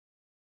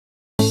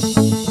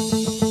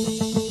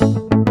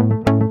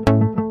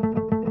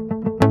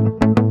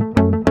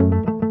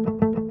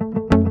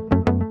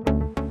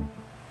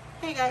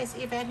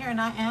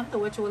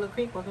Witch of Willow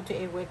Creek. Welcome to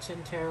A Witch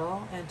and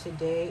Tarot, and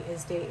today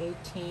is day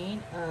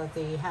 18 of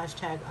the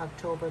hashtag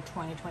October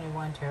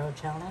 2021 Tarot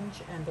Challenge.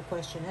 And the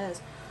question is,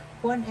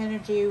 what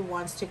energy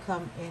wants to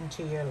come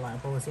into your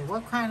life? What was it?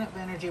 What kind of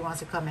energy wants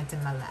to come into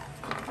my life?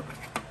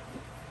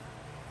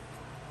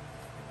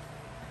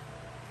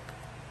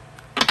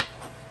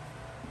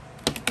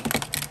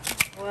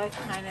 What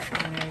kind of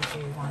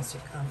energy wants to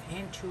come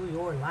into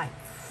your life?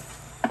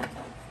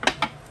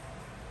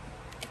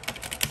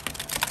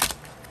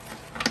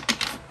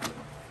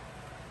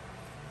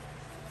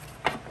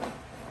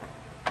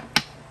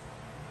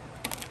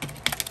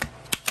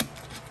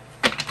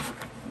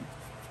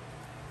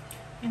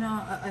 You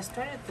know, I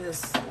started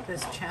this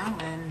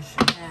challenge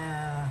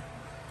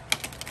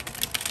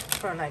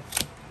for like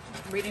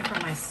reading for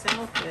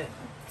myself, but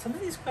some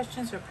of these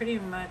questions are pretty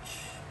much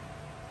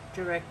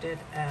directed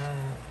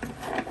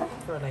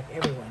for like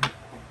everyone.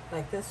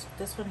 Like this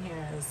one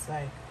here is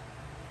like,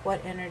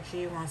 what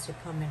energy wants to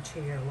come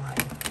into your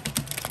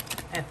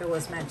life? If it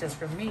was meant just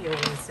for me,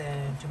 it was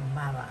into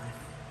my life.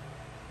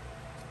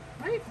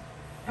 Right?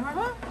 Am I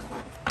wrong?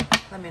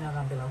 Let me know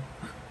down below.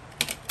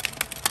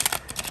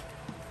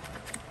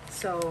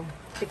 So,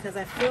 because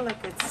I feel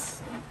like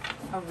it's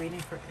a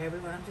reading for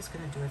everyone, I'm just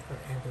going to do it for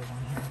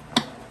everyone here.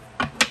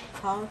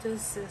 How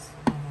does this...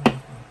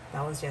 Oh,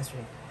 that was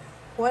yesterday.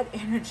 What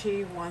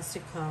energy wants to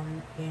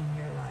come in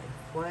your life?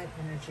 What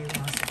energy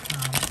wants to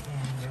come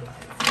in your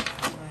life?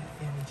 What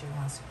energy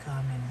wants to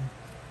come in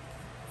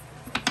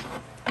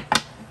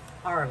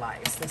our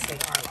lives? Let's say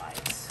our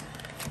lives.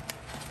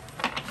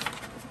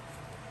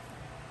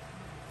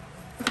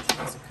 What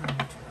wants to come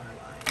into our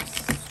lives?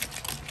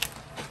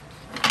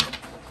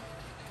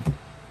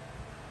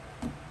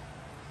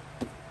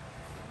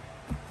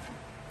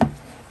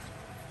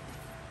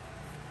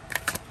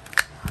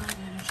 What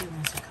energy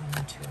wants to come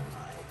into our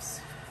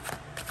lives?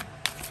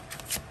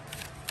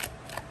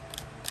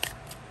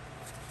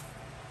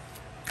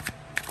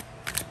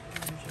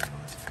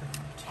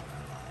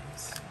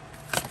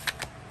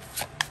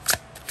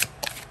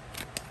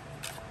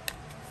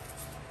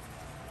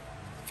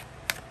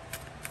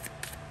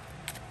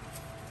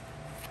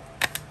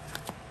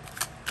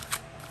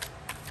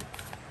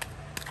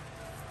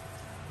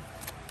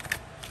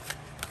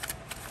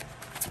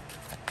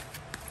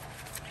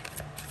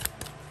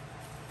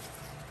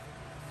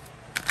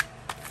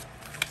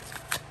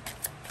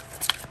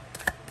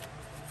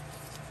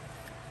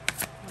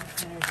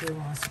 Energy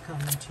wants to come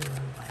into our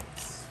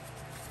lives.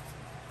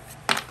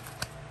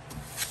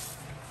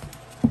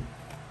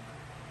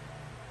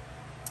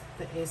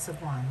 The Ace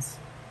of Wands.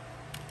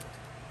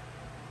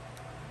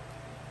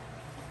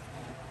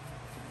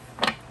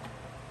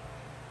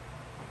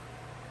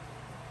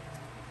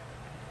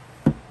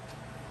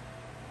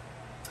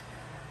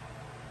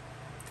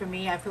 For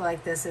me, I feel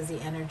like this is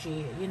the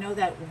energy, you know,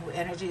 that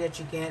energy that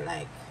you get,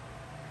 like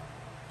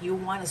you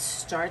want to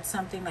start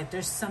something, like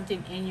there's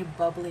something in you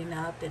bubbling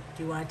up that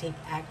you want to take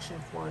action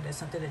for. There's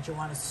something that you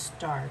want to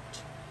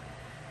start.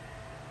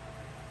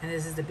 And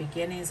this is the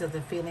beginnings of the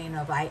feeling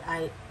of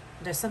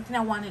there's something I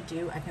want to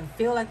do. I can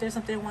feel like there's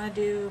something I want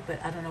to do, but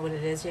I don't know what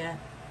it is yet.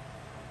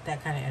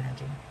 That kind of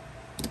energy.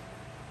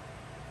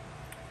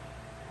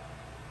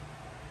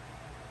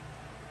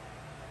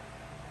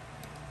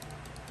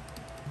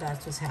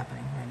 That's what's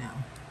happening right now.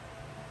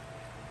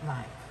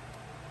 Like,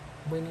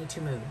 we need to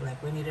move.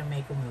 Like, we need to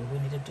make a move. We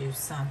need to do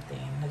something.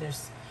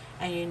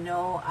 And you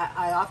know,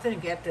 I often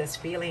get this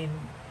feeling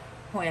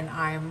when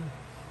I'm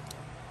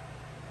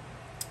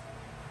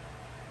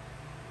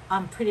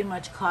pretty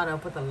much caught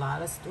up with a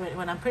lot of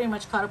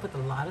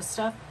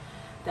stuff.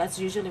 That's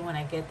usually when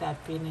I get that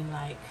feeling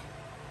like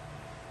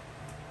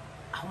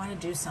I want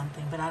to do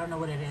something, but I don't know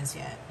what it is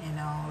yet. You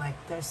know, like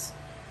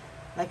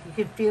you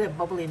can feel it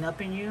bubbling up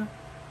in you,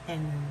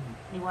 and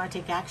you want to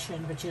take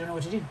action, but you don't know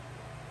what to do.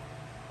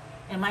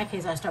 In my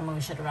case, I start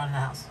moving shit around in the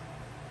house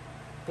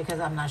because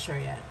I'm not sure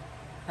yet.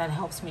 That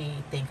helps me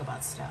think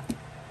about stuff.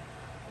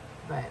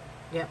 But,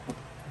 yep,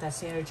 that's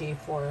the energy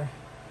for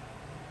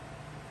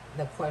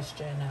the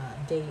question,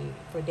 day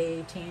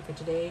 18 for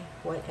today.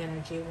 What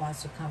energy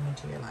wants to come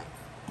into your life?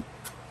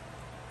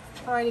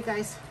 Alrighty,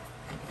 guys.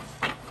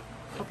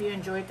 Hope you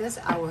enjoyed this.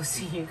 I will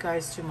see you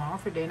guys tomorrow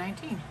for day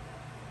 19.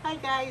 Bye,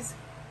 guys.